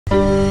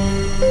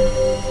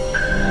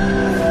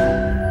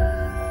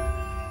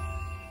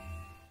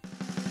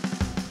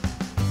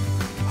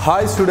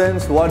Hi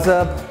students, what's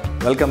up?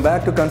 Welcome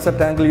back to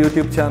Concept Angle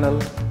YouTube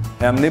channel.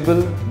 I am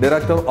Nibil,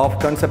 Director of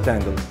Concept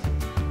Angle.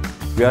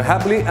 We are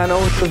happily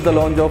announcing the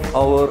launch of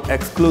our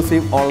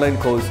exclusive online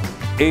course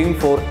Aim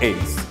for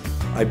AIIMS.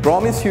 I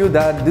promise you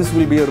that this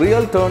will be a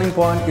real turning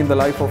point in the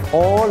life of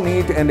all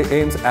NEET and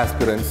AIIMS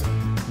aspirants.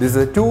 This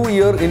is a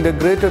 2-year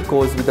integrated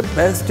course with the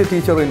best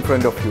teacher in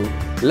front of you.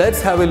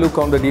 Let's have a look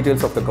on the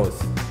details of the course.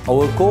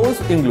 Our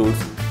course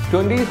includes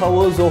 20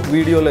 hours of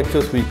video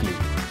lectures weekly.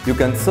 You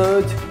can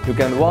search, you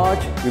can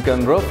watch, you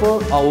can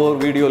refer our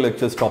video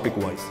lectures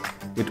topic-wise.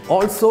 It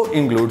also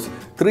includes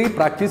 3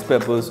 practice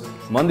papers,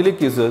 monthly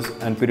quizzes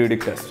and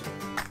periodic tests.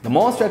 The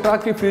most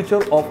attractive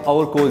feature of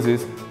our course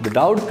is the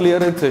doubt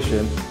clearance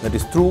session that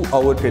is through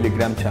our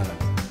Telegram channel.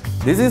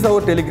 This is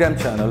our Telegram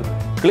channel.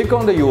 Click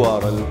on the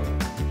URL,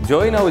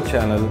 join our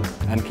channel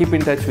and keep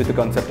in touch with the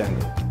Concept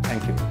Angle.